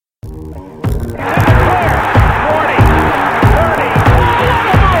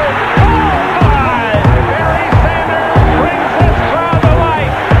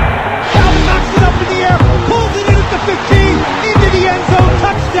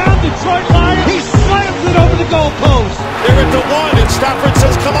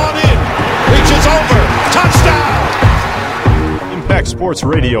Sports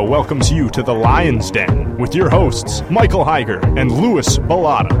Radio welcomes you to the Lion's Den with your hosts, Michael Higer and Louis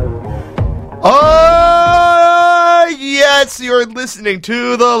Bilotta. Yes, you're listening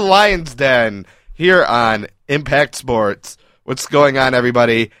to the Lion's Den here on Impact Sports. What's going on,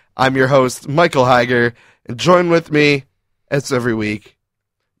 everybody? I'm your host, Michael Higer, and join with me, as every week,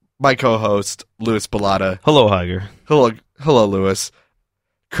 my co-host, Louis Bilotta. Hello, Higer. Hello, Louis.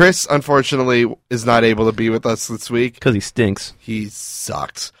 Chris, unfortunately, is not able to be with us this week. Because he stinks. He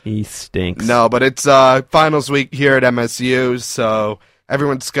sucks. He stinks. No, but it's finals week here at MSU, so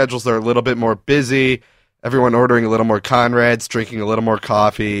everyone's schedules are a little bit more busy. Everyone ordering a little more Conrads, drinking a little more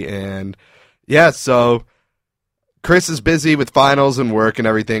coffee, and yeah, so Chris is busy with finals and work and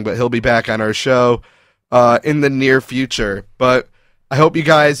everything, but he'll be back on our show in the near future. But I hope you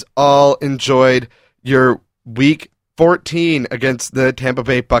guys all enjoyed your week 14 against the Tampa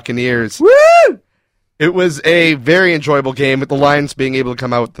Bay Buccaneers. Woo! It was a very enjoyable game, with the Lions being able to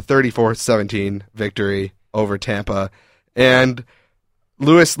come out with the 34-17 victory over Tampa. And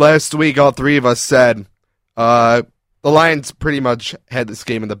Louis, last week, all three of us said the Lions pretty much had this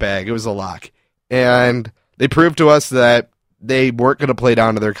game in the bag. It was a lock. And they proved to us that they weren't going to play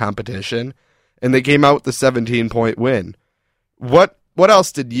down to their competition, and they came out with the 17-point win. What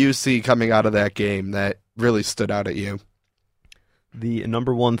else did you see coming out of that game that really stood out at you? The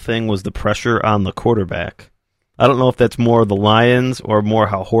number one thing was the pressure on the quarterback. I don't know if that's more the Lions or more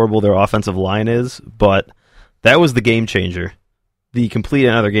how horrible their offensive line is, but that was the game changer. The complete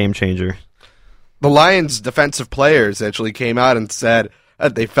and utter game changer. The Lions' defensive players actually came out and said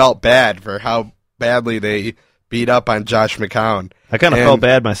that they felt bad for how badly they beat up on Josh McCown. I kind of felt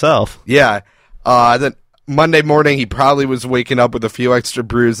bad myself. Yeah. Then Monday morning, he probably was waking up with a few extra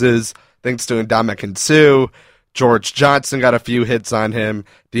bruises, thanks to Ndamukong Suh. George Johnson got a few hits on him.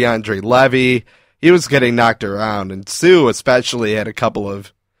 DeAndre Levy, he was getting knocked around. And Suh especially had a couple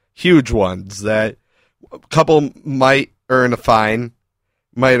of huge ones that a couple might earn a fine,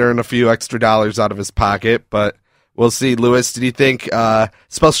 might earn a few extra dollars out of his pocket, but we'll see. Louis, did you think,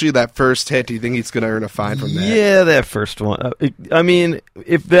 especially that first hit, do you think he's going to earn a fine from that? Yeah, that first one. I mean,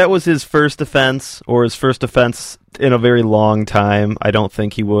 if that was his first offense or his first offense in a very long time, I don't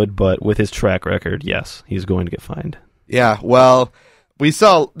think he would, but with his track record, yes, he's going to get fined. Yeah, well, we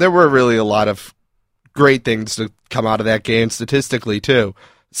saw there were really a lot of great things to come out of that game statistically, too.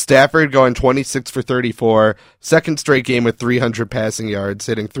 Stafford going 26 for 34, second straight game with 300 passing yards,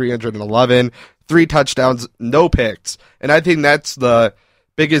 hitting 311, 3 touchdowns, no picks. And I think that's the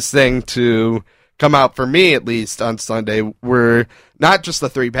biggest thing to come out for me, at least, on Sunday, were not just the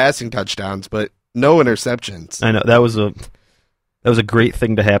 3 passing touchdowns, but no interceptions. I know, that was a great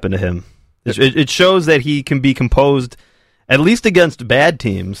thing to happen to him. It shows that he can be composed, at least against bad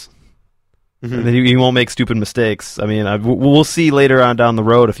teams. Mm-hmm. He won't make stupid mistakes. I mean, we'll see later on down the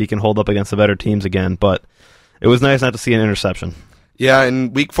road if he can hold up against the better teams again, but it was nice not to see an interception. Yeah,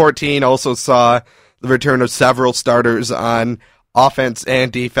 and Week 14 also saw the return of several starters on offense and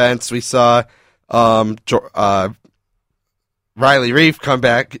defense. We saw Riley Reif come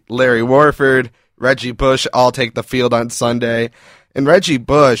back, Larry Warford, Reggie Bush all take the field on Sunday. And Reggie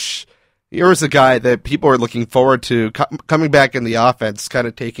Bush, here was a guy that people were looking forward to coming back in the offense, kind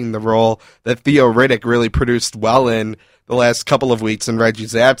of taking the role that Theo Riddick really produced well in the last couple of weeks in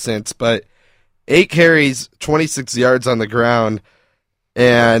Reggie's absence. But 8 carries, 26 yards on the ground,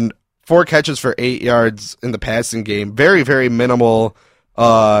 and 4 catches for 8 yards in the passing game. Very, very minimal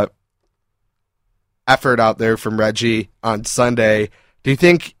effort out there from Reggie on Sunday. Do you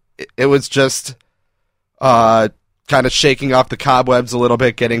think it was just kind of shaking off the cobwebs a little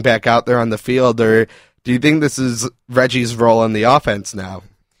bit, getting back out there on the field, or do you think this is Reggie's role in the offense now?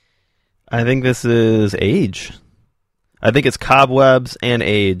 I think this is age. I think it's cobwebs and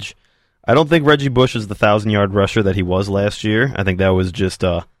age. I don't think Reggie Bush is the 1,000-yard rusher that he was last year. I think that was just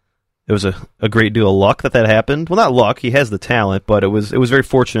it was a great deal of luck that happened. Well, not luck. He has the talent, but it was very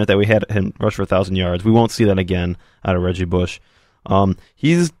fortunate that we had him rush for 1,000 yards. We won't see that again out of Reggie Bush.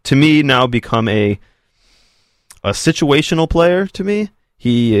 He's, to me, now become a situational player to me.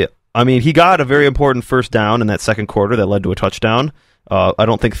 He got a very important first down in that second quarter that led to a touchdown. I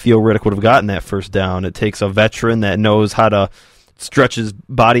don't think Theo Riddick would have gotten that first down. It takes a veteran that knows how to stretch his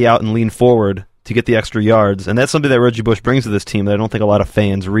body out and lean forward to get the extra yards, and that's something that Reggie Bush brings to this team that I don't think a lot of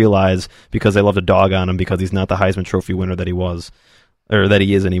fans realize because they love to dog on him because he's not the Heisman Trophy winner that he was, or that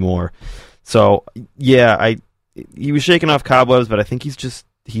he is anymore. So, yeah, he was shaking off cobwebs, but I think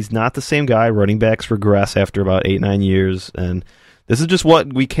he's not the same guy. Running backs regress after about 8-9 years, and this is just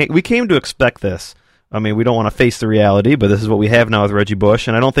what we came to expect this. I mean, we don't want to face the reality, but this is what we have now with Reggie Bush,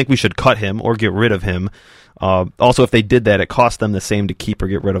 and I don't think we should cut him or get rid of him. Also, if they did that, it cost them the same to keep or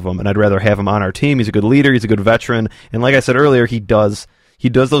get rid of him, and I'd rather have him on our team. He's a good leader. He's a good veteran, and like I said earlier, he does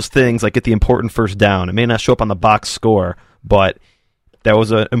those things like get the important first down. It may not show up on the box score, but that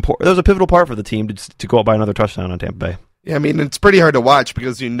was a pivotal part for the team to go out by another touchdown on Tampa Bay. Yeah, I mean, it's pretty hard to watch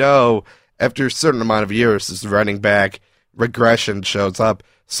because after a certain amount of years, this running back regression shows up.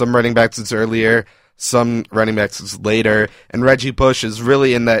 Some running backs is earlier, some running backs is later, and Reggie Bush is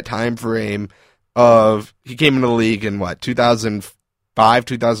really in that time frame of, he came into the league in 2005,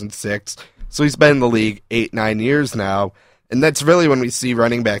 2006, so he's been in the league 8-9 years now, and that's really when we see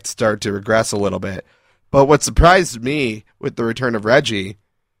running backs start to regress a little bit. But what surprised me with the return of Reggie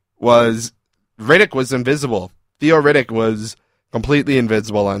was Riddick was invisible. Theo Riddick was completely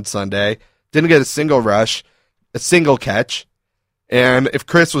invisible on Sunday, didn't get a single rush, a single catch, and if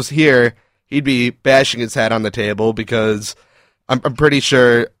Chris was here, he'd be bashing his head on the table because I'm pretty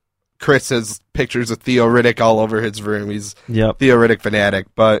sure Chris has pictures of Theo Riddick all over his room. He's Theo Riddick fanatic.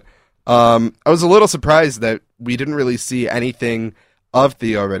 But I was a little surprised that we didn't really see anything of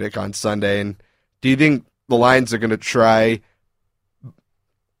Theo Riddick on Sunday. And do you think the Lions are going to try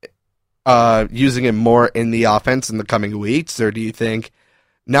using him more in the offense in the coming weeks? Or do you think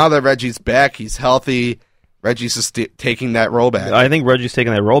now that Reggie's back, he's healthy, Reggie's just taking that role back? I think Reggie's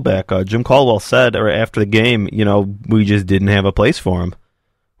taking that role back. Jim Caldwell said after the game, we just didn't have a place for him.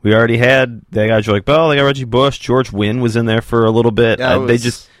 We already had, they got Joey Bell, they got Reggie Bush, George Wynn was in there for a little bit. They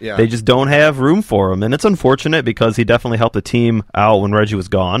just don't have room for him, and it's unfortunate because he definitely helped the team out when Reggie was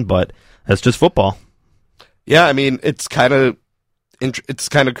gone, but that's just football. Yeah, I mean, it's kind of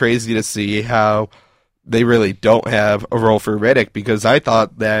crazy to see how they really don't have a role for Riddick, because I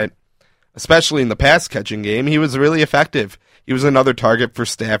thought that, especially in the pass catching game, he was really effective. He was another target for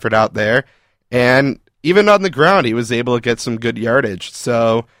Stafford out there, and even on the ground, he was able to get some good yardage.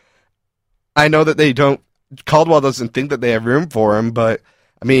 So I know that Caldwell doesn't think that they have room for him, but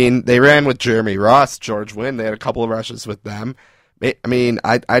I mean, they ran with Jeremy Ross, George Wynn. They had a couple of rushes with them. I mean,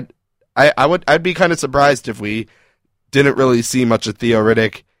 I'd be kind of surprised if we didn't really see much of Theo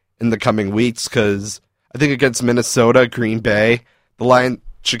Riddick in the coming weeks, because I think against Minnesota, Green Bay, the Lions,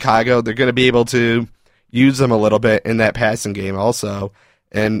 Chicago, they're going to be able to use him a little bit in that passing game also,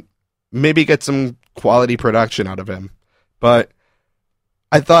 and maybe get some quality production out of him. But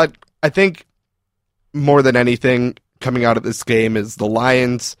I think more than anything coming out of this game is the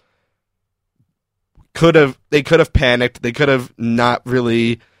Lions could have panicked. They could have not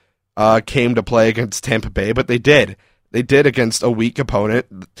really came to play against Tampa Bay, but they did. They did against a weak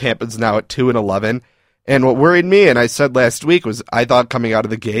opponent. Tampa's now at 2-11. And what worried me, and I said last week, was I thought coming out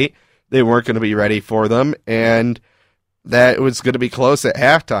of the gate they weren't going to be ready for them, and that it was going to be close at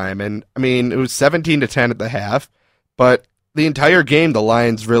halftime. And I mean, it was 17-10 at the half, but the entire game the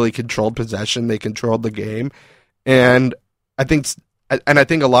Lions really controlled possession. They controlled the game, and I think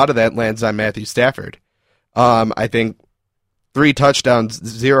a lot of that lands on Matthew Stafford. I think 3 touchdowns,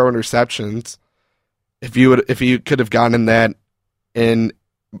 0 interceptions. If you could have gotten that in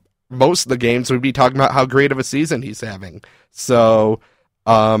most of the games, we'd be talking about how great of a season he's having. So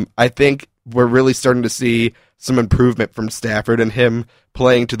I think we're really starting to see some improvement from Stafford and him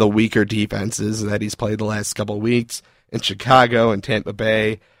playing to the weaker defenses that he's played the last couple of weeks in Chicago and Tampa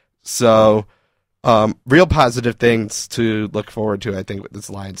Bay. So real positive things to look forward to, I think, with this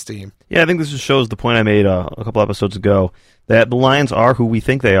Lions team. Yeah, I think this just shows the point I made a couple episodes ago, that the Lions are who we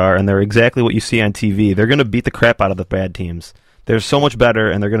think they are, and they're exactly what you see on TV. They're going to beat the crap out of the bad teams. They're so much better,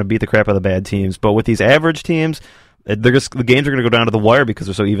 and they're going to beat the crap out of the bad teams. But with these average teams, the games are going to go down to the wire because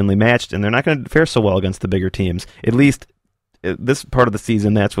they're so evenly matched, and they're not going to fare so well against the bigger teams. At least this part of the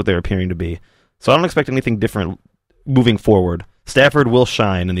season, that's what they're appearing to be. So I don't expect anything different moving forward. Stafford will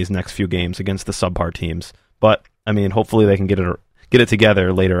shine in these next few games against the subpar teams. But, I mean, hopefully they can get it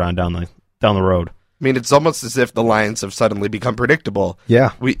together later on down the road. I mean, it's almost as if the Lions have suddenly become predictable.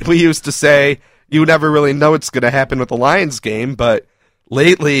 Yeah. We used to say you never really know what's going to happen with the Lions game, but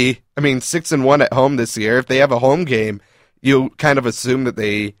lately, I mean, 6-1 at home this year. If they have a home game, you kind of assume that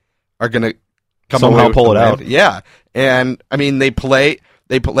they are going to somehow pull it out. Yeah, and I mean, they play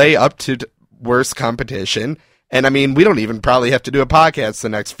up to worse competition, and I mean, we don't even probably have to do a podcast the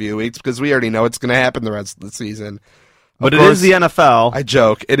next few weeks because we already know what's going to happen the rest of the season. But it is the NFL. I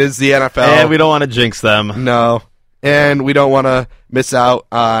joke. It is the NFL. And we don't want to jinx them. No, and we don't want to miss out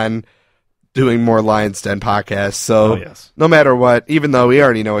on doing more Lions Den podcasts. So No matter what, even though we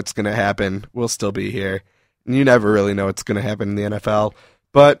already know what's going to happen, we'll still be here. And you never really know what's going to happen in the NFL.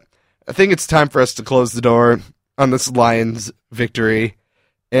 But I think it's time for us to close the door on this Lions victory.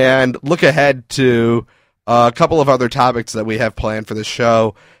 and look ahead to a couple of other topics that we have planned for the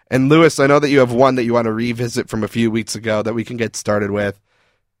show. And Lewis, I know that you have one that you want to revisit from a few weeks ago that we can get started with.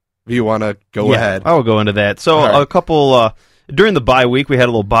 If you want to go ahead. I'll go into that. So a couple, during the bye week, we had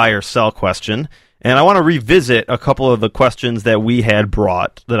a little buy or sell question. And I want to revisit a couple of the questions that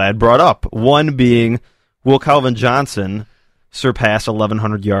I had brought up. One being, will Calvin Johnson surpass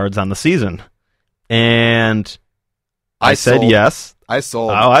 1,100 yards on the season? And I said yes. I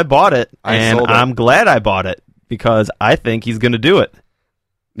sold. Oh, I bought it. I'm glad I bought it because I think he's going to do it.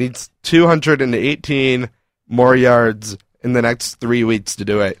 Needs 218 more yards in the next 3 weeks to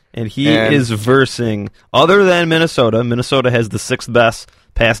do it. And he is versing, other than Minnesota. Minnesota has the 6th best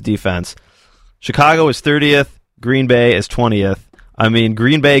pass defense. Chicago is 30th. Green Bay is 20th. I mean,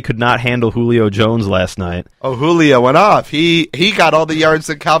 Green Bay could not handle Julio Jones last night. Oh, Julio went off. He got all the yards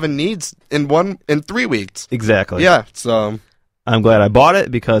that Calvin needs in 3 weeks. Exactly. Yeah, so I'm glad I bought it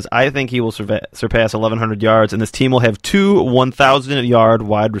because I think he will surpass 1,100 yards, and this team will have 2 1,000-yard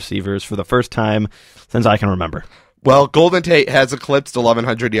wide receivers for the first time since I can remember. Well, Golden Tate has eclipsed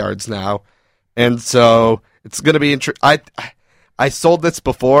 1,100 yards now, and so it's going to be I sold this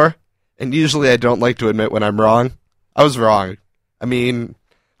before, and usually I don't like to admit when I'm wrong. I was wrong. I mean,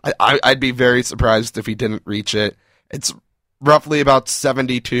 I'd be very surprised if he didn't reach it. It's roughly about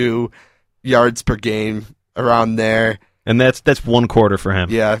 72 yards per game, around there. And that's one quarter for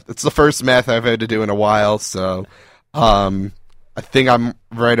him. Yeah, it's the first math I've had to do in a while, so I think I'm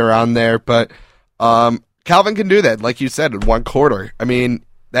right around there. But Calvin can do that, like you said, in one quarter. I mean,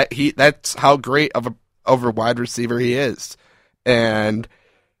 that's how great of a wide receiver he is. And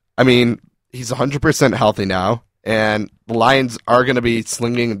I mean, he's 100% healthy now, and the Lions are going to be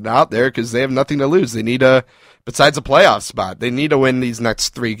slinging it out there because they have nothing to lose. They need besides a playoff spot, they need to win these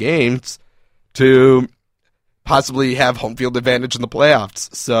next 3 games to possibly have home field advantage in the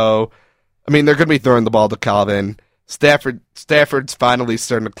playoffs. So, I mean, they're going to be throwing the ball to Calvin. Stafford's finally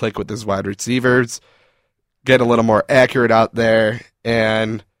starting to click with his wide receivers, get a little more accurate out there,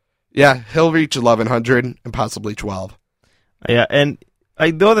 and yeah, he'll reach 1,100 and possibly 12. Yeah, and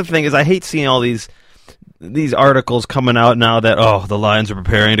the other thing is I hate seeing all these articles coming out now that, the Lions are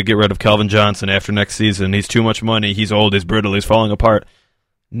preparing to get rid of Calvin Johnson after next season. He's too much money. He's old. He's brittle. He's falling apart.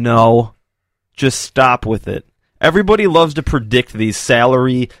 No, just stop with it. Everybody loves to predict these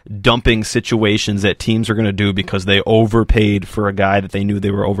salary dumping situations that teams are going to do because they overpaid for a guy that they knew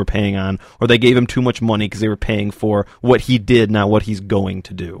they were overpaying on, or they gave him too much money because they were paying for what he did, not what he's going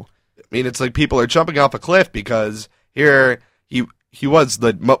to do. I mean, it's like people are jumping off a cliff because here he was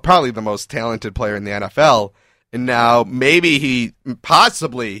probably the most talented player in the NFL, and now maybe he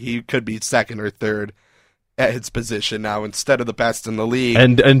could be second or third at his position now instead of the best in the league.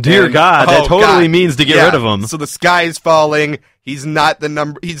 And dear God, that totally means to get rid of him. So the sky is falling. He's not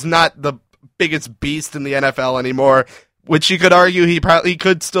the biggest beast in the NFL anymore, which you could argue he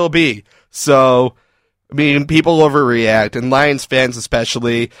could still be. So, I mean, people overreact, and Lions fans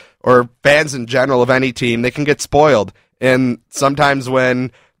especially, or fans in general of any team, they can get spoiled. And sometimes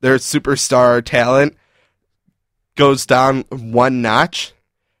when their superstar talent goes down one notch,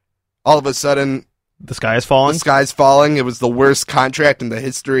 all of a sudden the sky is falling. The sky's falling. It was the worst contract in the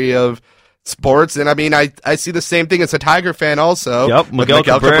history of sports. And I mean, I see the same thing as a Tiger fan also. Yep, Miguel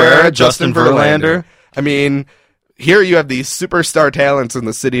Cabrera, Justin Verlander. I mean, here you have these superstar talents in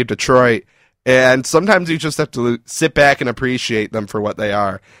the city of Detroit, and sometimes you just have to sit back and appreciate them for what they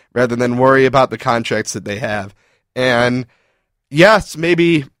are, rather than worry about the contracts that they have. And yes,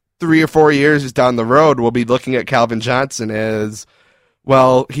 maybe 3 or 4 years down the road, we'll be looking at Calvin Johnson as,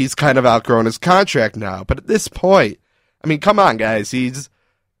 well, he's kind of outgrown his contract now. But at this point, I mean, come on, guys. He's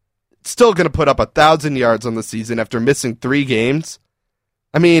still going to put up 1,000 yards on the season after missing 3 games.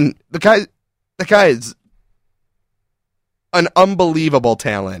 I mean, the guy is an unbelievable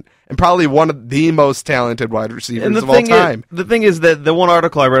talent and probably one of the most talented wide receivers of all time. The thing is that the one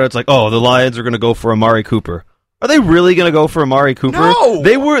article I read, it's like, the Lions are going to go for Amari Cooper. Are they really going to go for Amari Cooper? No!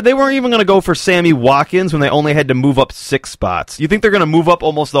 They weren't even going to go for Sammy Watkins when they only had to move up 6 spots. You think they're going to move up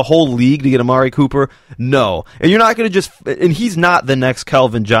almost the whole league to get Amari Cooper? No. And you're not going to and he's not the next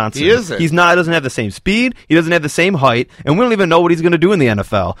Calvin Johnson. He isn't. He doesn't have the same speed. He doesn't have the same height. And we don't even know what he's going to do in the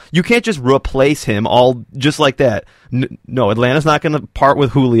NFL. You can't just replace him all just like that. No, Atlanta's not going to part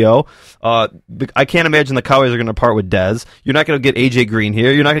with Julio. I can't imagine the Cowboys are going to part with Dez. You're not going to get A.J. Green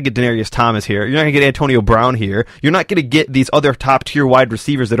here. You're not going to get Denarius Thomas here. You're not going to get Antonio Brown here. You're not going to get these other top-tier wide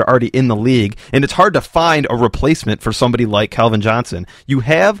receivers that are already in the league, and it's hard to find a replacement for somebody like Calvin Johnson. You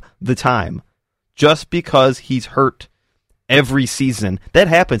have the time. Just because he's hurt every season, that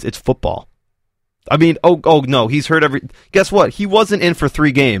happens. It's football. I mean, no, he's hurt every. Guess what? He wasn't in for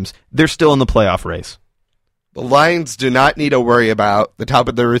 3 games. They're still in the playoff race. The Lions do not need to worry about the top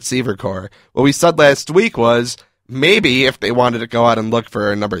of their receiver core. What we said last week was maybe if they wanted to go out and look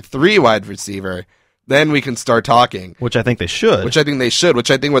for a number 3 wide receiver, then we can start talking. Which I think they should. Which I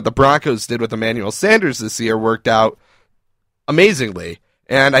think what the Broncos did with Emmanuel Sanders this year worked out amazingly.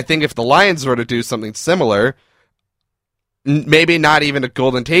 And I think if the Lions were to do something similar, maybe not even at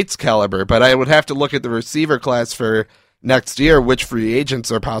Golden Tate's caliber, but I would have to look at the receiver class for next year, which free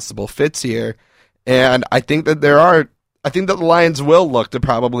agents are possible fits here. And I think that the Lions will look to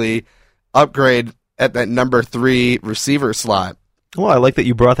probably upgrade at that number 3 receiver slot. Well, I like that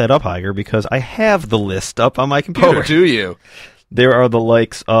you brought that up, Higer, because I have the list up on my computer. Oh, do you? There are the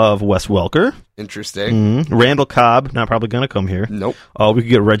likes of Wes Welker. Interesting. Randall Cobb, not probably going to come here. Nope. We could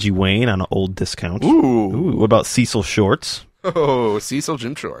get Reggie Wayne on an old discount. Ooh. What about Cecil Shorts? Oh, Cecil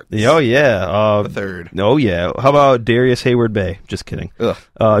Jim Shorts. Oh, yeah. The third. Oh, yeah. How about Darius Hayward-Bay? Just kidding. Ugh.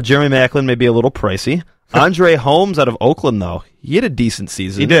 Jeremy Maclin may be a little pricey. Andre Holmes out of Oakland, though. He had a decent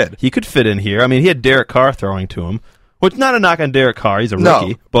season. He did. He could fit in here. I mean, he had Derek Carr throwing to him. Which, not a knock on Derek Carr. He's a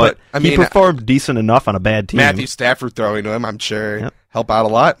rookie. But I mean, he performed decent enough on a bad team. Matthew Stafford throwing to him, I'm sure, help out a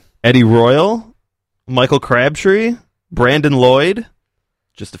lot. Eddie Royal, Michael Crabtree, Brandon Lloyd.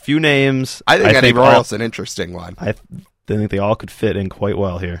 Just a few names. I think Eddie Royal's an interesting one. I think they all could fit in quite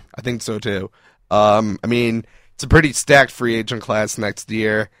well here. I think so, too. I mean, it's a pretty stacked free agent class next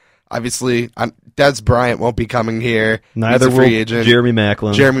year. Obviously, Dez Bryant won't be coming here. Neither He's a free will agent. Jeremy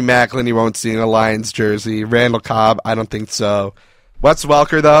Maclin. Jeremy Maclin, you won't see in a Lions jersey. Randall Cobb, I don't think so. Wes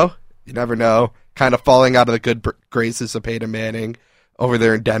Welker, though, you never know. Kind of falling out of the good graces of Peyton Manning over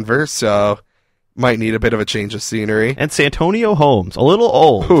there in Denver, so might need a bit of a change of scenery. And Santonio Holmes, a little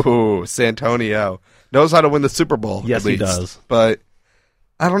old. Ooh, Santonio. Knows how to win the Super Bowl. Yes, at least. He does. But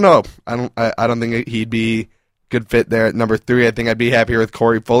I don't know. I don't think he'd be good fit there at number 3. I think I'd be happier with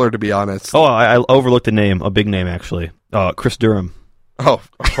Corey Fuller, to be honest. Oh, I overlooked a name, a big name, actually. Chris Durham. Oh,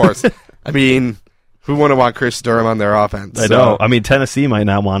 of course. I mean, who wouldn't want Chris Durham on their offense? I know. I mean, Tennessee might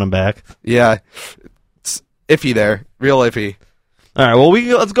not want him back. Yeah. It's iffy there. Real iffy. All right, well,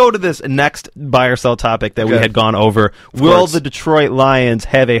 let's go to this next buy or sell topic that we had gone over. Will the Detroit Lions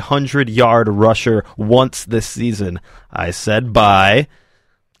have a 100-yard rusher once this season? I said buy.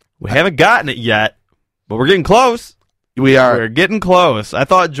 We haven't gotten it yet. But we're getting close. We are. We're getting close. I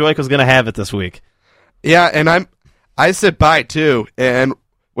thought Joik was going to have it this week. Yeah, and I said bye too. And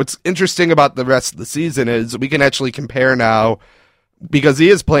what's interesting about the rest of the season is we can actually compare now because he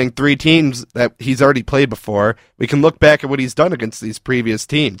is playing 3 teams that he's already played before. We can look back at what he's done against these previous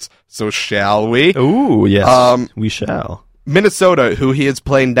teams. So shall we? Ooh, yes. We shall. Minnesota, who he is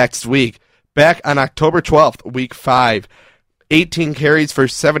playing next week, back on October 12th, week 5, 18 carries for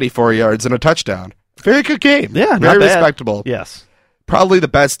 74 yards and a touchdown. Very good game. Yeah, very respectable. Yes. Probably the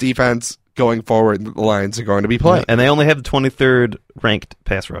best defense going forward that the Lions are going to be playing. And they only have the 23rd ranked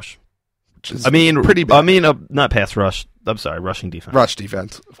pass rush. Which is pretty bad. Not pass rush. I'm sorry, rushing defense. Rush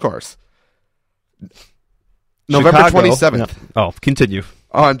defense, of course. November 27th. No. Oh, continue.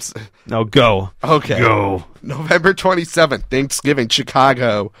 Oh, No, go. Okay. Go. November 27th, Thanksgiving,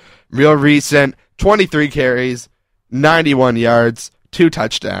 Chicago. Real recent, 23 carries, 91 yards, 2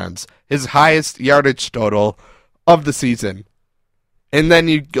 touchdowns. His highest yardage total of the season. And then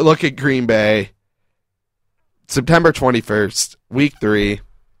you look at Green Bay, September 21st, week 3,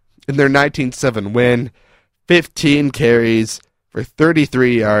 in their 19-7 win, 15 carries for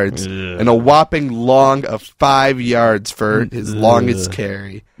 33 yards, and a whopping long of 5 yards for his longest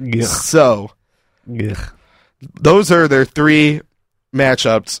carry. So, those are their 3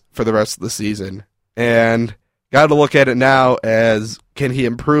 matchups for the rest of the season. And got to look at it now as, can he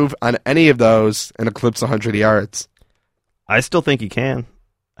improve on any of those and eclipse 100 yards? I still think he can.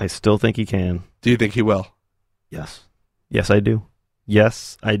 Do you think he will? Yes. Yes, I do.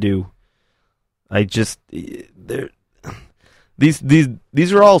 Yes, I do. I just... These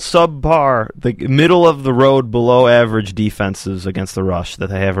are all subpar, the middle of the road, below average defenses against the rush that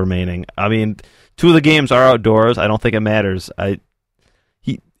they have remaining. I mean, 2 of the games are outdoors. I don't think it matters.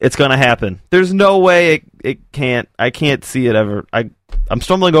 It's going to happen. There's no way it can't. I can't see it ever. I'm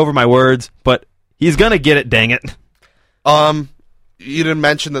stumbling over my words, but he's going to get it, dang it. You didn't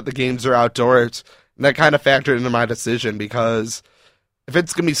mention that the games are outdoors, and that kind of factored into my decision because if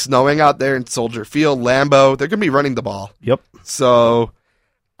it's going to be snowing out there in Soldier Field, Lambeau, they're going to be running the ball. Yep. So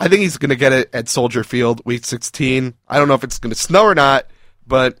I think he's going to get it at Soldier Field week 16. I don't know if it's going to snow or not,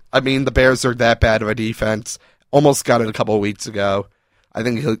 but, I mean, the Bears are that bad of a defense. Almost got it a couple of weeks ago. I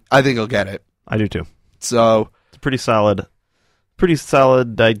think he'll get it. I do too. So it's pretty solid.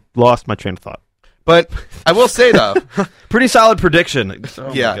 I lost my train of thought. But I will say, though. Pretty solid prediction.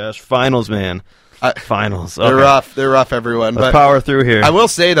 Oh, Yeah. my gosh. Finals, man. Finals. They're Okay. rough. They're rough, everyone. Let's But power through here. I will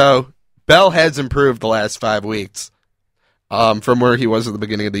say, though, Bell has improved the last 5 weeks from where he was at the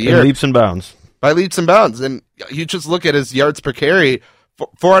beginning of the year. In leaps and bounds. By leaps and bounds. And you just look at his yards per carry.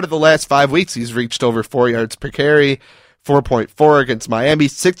 4 out of the last 5 weeks, he's reached over 4 yards per carry. 4.4 against Miami,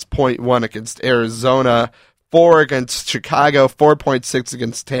 6.1 against Arizona, 4 against Chicago, 4.6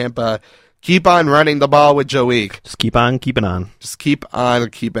 against Tampa. Keep on running the ball with Joey. Just keep on keeping on. Just keep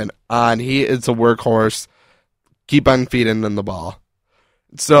on keeping on. He is a workhorse. Keep on feeding him the ball.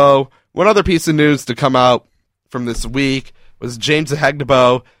 So, one other piece of news to come out from this week was James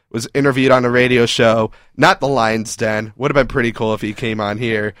Higer was interviewed on a radio show, not the Lions Den. Would have been pretty cool if he came on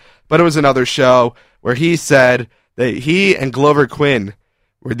here, but it was another show where he said that he and Glover Quinn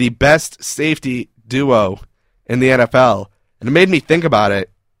were the best safety duo in the NFL. And it made me think about it.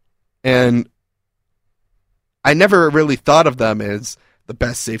 And I never really thought of them as the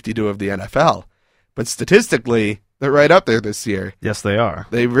best safety duo of the NFL. But statistically, they're right up there this year. Yes, they are.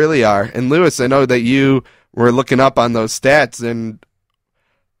 They really are. And Lewis, I know that you were looking up on those stats. And,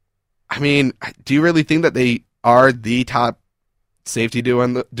 I mean, do you really think that they are the top safety duo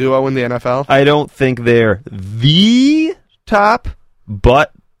in the NFL? I don't think they're the top,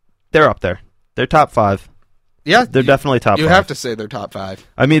 but they're up there. They're top 5. Yeah. They're definitely top 5. You have to say they're top 5.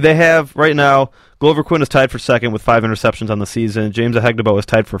 I mean, they have, right now, Glover Quinn is tied for second with 5 interceptions on the season. James Higer is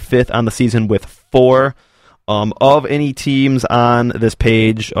tied for 5th on the season with 4. Of any teams on this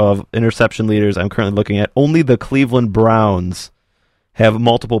page of interception leaders I'm currently looking at, only the Cleveland Browns have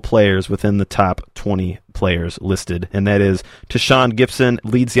multiple players within the top 20 players listed, and that is Tashawn Gibson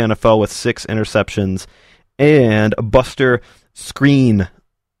leads the NFL with 6 interceptions, and Buster Skrine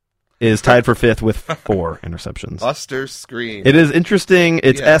is tied for 5th with 4 interceptions. Buster Skrine. It is interesting.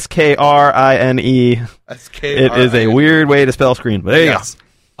 It's Skrine. Skrine. It is a weird way to spell screen, but there you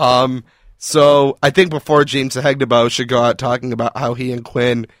go. So I think before James Higer should go out talking about how he and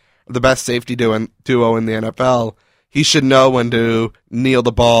Quinn are the best safety duo in the NFL, he should know when to kneel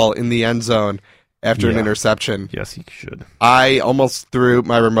the ball in the end zone after an interception. Yes, he should. I almost threw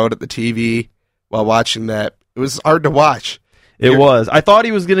my remote at the TV while watching that. It was hard to watch. It was. I thought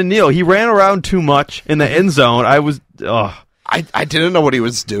he was going to kneel. He ran around too much in the end zone. I didn't know what he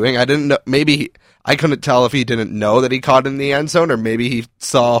was doing. I didn't know. I couldn't tell if he didn't know that he caught in the end zone or maybe he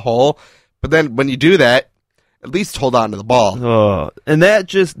saw a hole. But then when you do that, at least hold on to the ball. And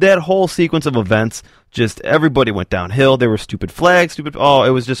that whole sequence of events, just everybody went downhill. There were stupid flags, it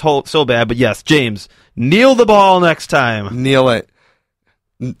was just so bad. But yes, James, kneel the ball next time. Kneel it.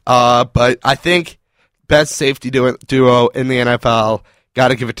 But I think best safety duo in the NFL, got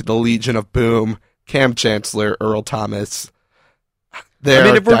to give it to the Legion of Boom, Cam Chancellor, Earl Thomas.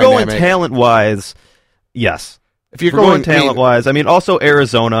 If we're going talent-wise, yes. If you're going talent-wise, also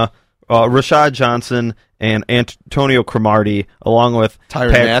Arizona, Rashad Johnson and Antonio Cromartie, along with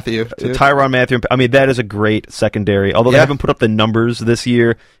Tyrann Mathieu. That is a great secondary. Although they haven't put up the numbers this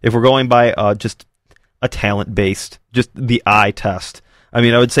year. If we're going by just a talent-based, just the eye test, I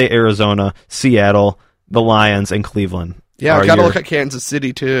would say Arizona, Seattle, the Lions, and Cleveland. Yeah, I got to look at Kansas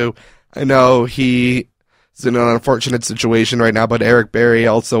City, too. I know he's in an unfortunate situation right now, but Eric Berry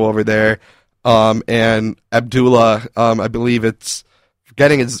also over there. And Abdullah, I believe it's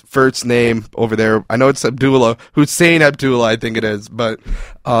getting his first name over there. I know it's Abdullah. Hussein Abdullah, I think it is. But,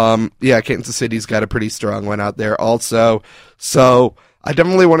 Kansas City's got a pretty strong one out there also. So, I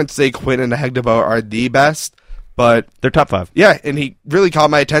definitely wanted to say Quinn and Higer are the best. But they're top 5. Yeah, and he really caught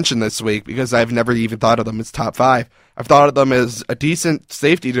my attention this week because I've never even thought of them as top 5. I've thought of them as a decent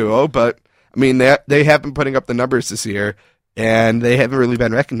safety duo, but, they have been putting up the numbers this year, and they haven't really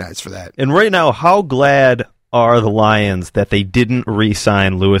been recognized for that. And right now, how glad are the Lions that they didn't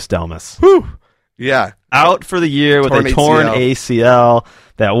re-sign Louis Delmas? Whew. Yeah. Out for the year with a torn ACL.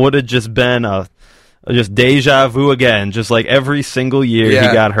 That would have just been just deja vu again, just like every single year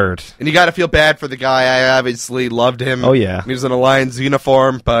he got hurt. And you got to feel bad for the guy. I obviously loved him. Oh, yeah. He was in a Lions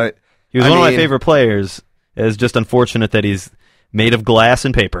uniform, but he was one of my favorite players. It's just unfortunate that he's made of glass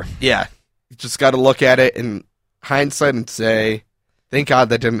and paper. Yeah. You just got to look at it in hindsight and say, thank God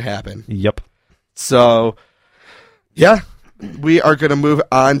that didn't happen. Yep. So, we are going to move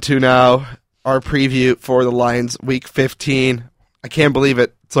on to now our preview for the Lions Week 15. I can't believe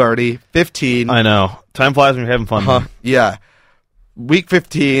it. It's already 15. I know. Time flies when you're having fun. Yeah. Week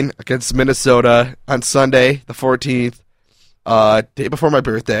 15 against Minnesota on Sunday, the 14th. Day before my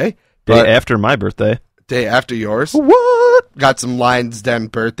birthday. Day after my birthday. Day after yours. What? Got some Lions Den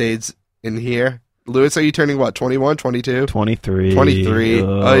birthdays in here. Lewis, are you turning what? 21, 22? 23. 23.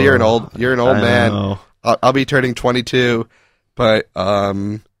 Oh, you're an old man. Know. I'll be turning 22, but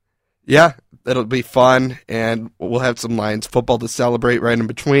yeah, it'll be fun, and we'll have some Lions football to celebrate right in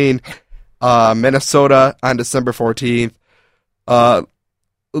between. Minnesota on December 14th.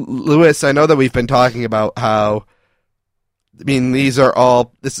 Lewis, I know that we've been talking about how, I mean, this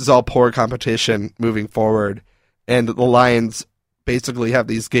is all poor competition moving forward, and the Lions basically have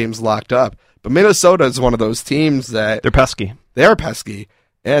these games locked up. But Minnesota is one of those teams that... They're pesky. They are pesky,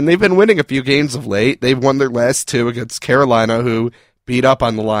 and they've been winning a few games of late. They've won their last two against Carolina, who beat up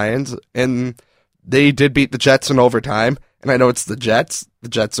on the Lions, and they did beat the Jets in overtime. And I know it's the Jets. The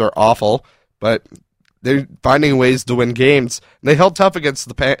Jets are awful, but they're finding ways to win games. And they held tough against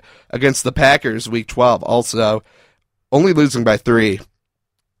the Packers week 12 also, only losing by 3.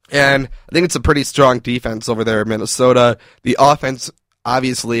 And I think it's a pretty strong defense over there in Minnesota. The offense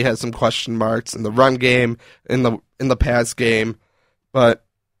obviously has some question marks in the run game, in the pass game. But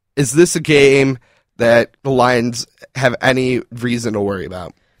is this a game that the Lions have any reason to worry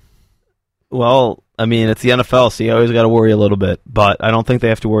about? Well, I mean, it's the NFL, so you always got to worry a little bit. But I don't think they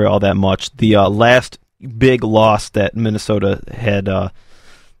have to worry all that much. The last big loss that Minnesota had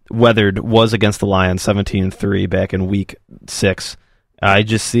weathered was against the Lions, 17-3 back in week 6. I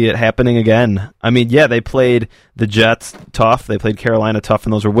just see it happening again. I mean, yeah, they played the Jets tough. They played Carolina tough,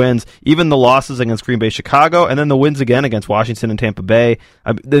 and those were wins. Even the losses against Green Bay, Chicago, and then the wins again against Washington and Tampa Bay.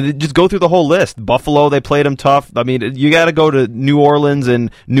 They just go through the whole list. Buffalo, they played them tough. I mean, you got to go to New Orleans and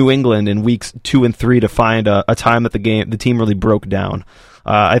New England in weeks 2 and 3 to find a time that the team really broke down.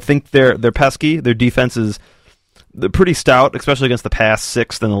 I think they're pesky. Their defense is pretty stout, especially against the pass,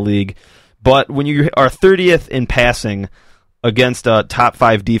 6th in the league. But when you are 30th in passing against a top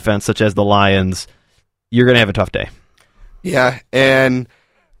 5 defense such as the Lions, you're going to have a tough day. Yeah, and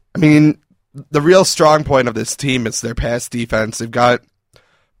I mean, the real strong point of this team is their pass defense. They've got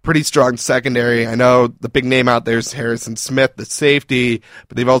pretty strong secondary. I know the big name out there is Harrison Smith, the safety,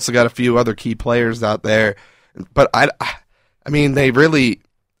 but they've also got a few other key players out there. But I mean, they really,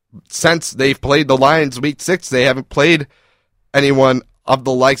 since they've played the Lions week 6, they haven't played anyone of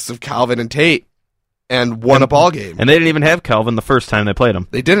the likes of Calvin and Tate and won a ball game. And they didn't even have Calvin the first time they played him.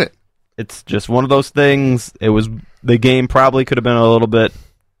 They didn't. It's just one of those things. The game probably could have been a little bit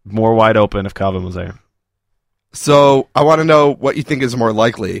more wide open if Calvin was there. So I want to know what you think is more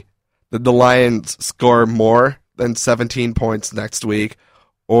likely, that the Lions score more than 17 points next week,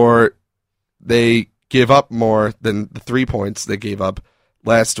 or they give up more than the 3 points they gave up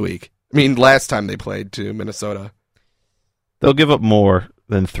last week. I mean, last time they played to Minnesota. They'll give up more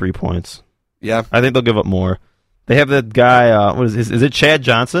than 3 points. Yeah. I think they'll give up more. They have that guy, is it Chad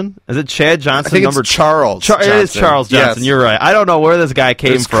Johnson? Is it Chad Johnson? I think it's Charles Johnson. It is Charles Johnson, yes. You're right. I don't know where this guy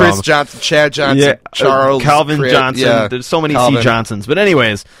came from. Chris Johnson, Chad Johnson, Charles. Calvin Johnson. Yeah. There's so many Calvin. C. Johnsons. But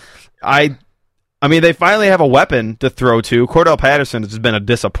anyways, I mean, they finally have a weapon to throw to. Cordell Patterson has been a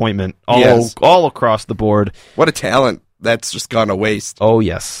disappointment all across the board. What a talent. That's just gone to waste. Oh,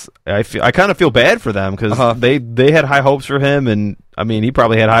 yes. I kind of feel bad for them because they had high hopes for him, and I mean, he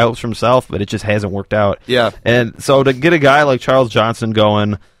probably had high hopes for himself, but it just hasn't worked out. Yeah. And so to get a guy like Charles Johnson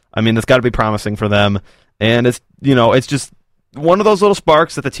going, I mean, that's got to be promising for them. And it's just one of those little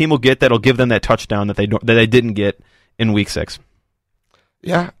sparks that the team will get that'll give them that touchdown that they didn't get in week 6.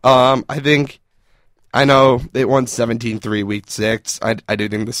 Yeah. I know they won 17-3 week 6. I do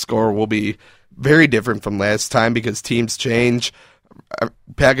think the score will be very different from last time because teams change.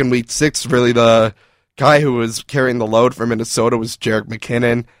 Back in week 6, really the guy who was carrying the load for Minnesota was Jerick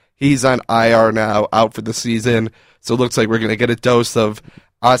McKinnon. He's on IR now, out for the season. So it looks like we're going to get a dose of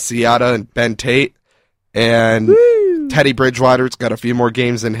Asiata and Ben Tate. And Teddy Bridgewater's got a few more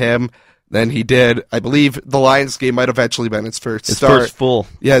games in him than he did. I believe the Lions game might have actually been his first start. First full.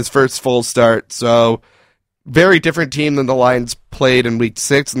 Yeah, his first full start. So very different team than the Lions played in week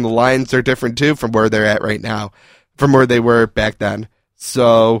 6, and the Lions are different too from where they're at right now, from where they were back then.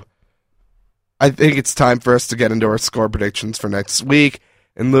 So I think it's time for us to get into our score predictions for next week.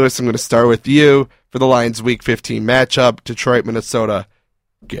 And Lewis, I'm going to start with you for the Lions week 15 matchup, Detroit, Minnesota.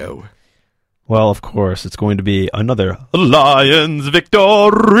 Go. Well, of course, it's going to be another Lions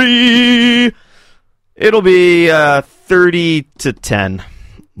victory. It'll be 30-10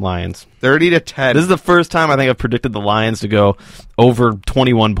 Lions. 30-10. This is the first time I think I've predicted the Lions to go over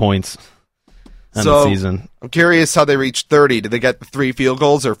 21 points on the season. I'm curious how they reached 30. Did they get 3 field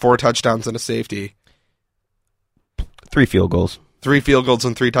goals or 4 touchdowns and a safety? 3 field goals. 3 field goals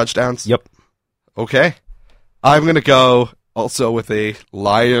and 3 touchdowns? Yep. Okay. I'm going to go also with a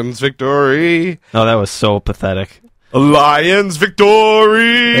Lions victory. Oh, that was so pathetic. Lions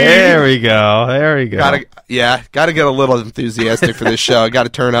victory! There we go. Gotta get a little enthusiastic for this show. Gotta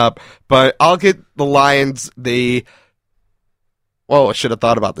turn up. But I'll get the Lions I should have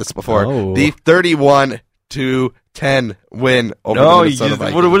thought about this before. Oh. The 31-10 win over the Minnesota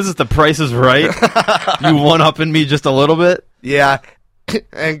Vikings. What is this, The Price is Right? You one-upping me just a little bit? Yeah.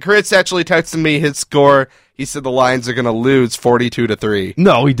 And Chris actually texted me his score. He said the Lions are going to lose 42-3.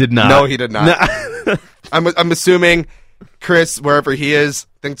 No, he did not. No, he did not. I'm assuming Chris, wherever he is,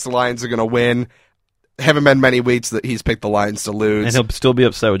 thinks the Lions are going to win. Haven't been many weeks that he's picked the Lions to lose. And he'll still be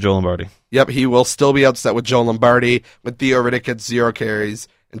upset with Joe Lombardi. Yep, he will still be upset with Joe Lombardi, with Theo Riddick at 0 carries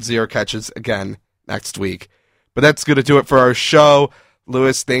and 0 catches again next week. But that's going to do it for our show.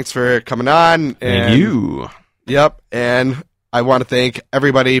 Lewis, thanks for coming on. And you. Yep, and I want to thank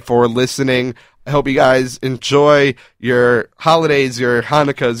everybody for listening. I hope you guys enjoy your holidays, your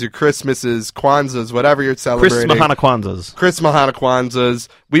Hanukkahs, your Christmases, Kwanzas, whatever you're celebrating. Chris Mahana Kwanzas.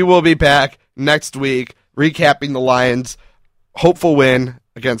 We will be back next week recapping the Lions' hopeful win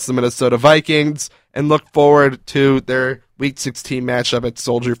against the Minnesota Vikings and look forward to their Week 16 matchup at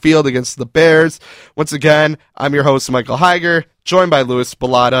Soldier Field against the Bears. Once again, I'm your host, Michael Higer, joined by Louis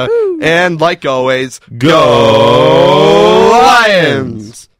Bilotta. And like always, go Lions!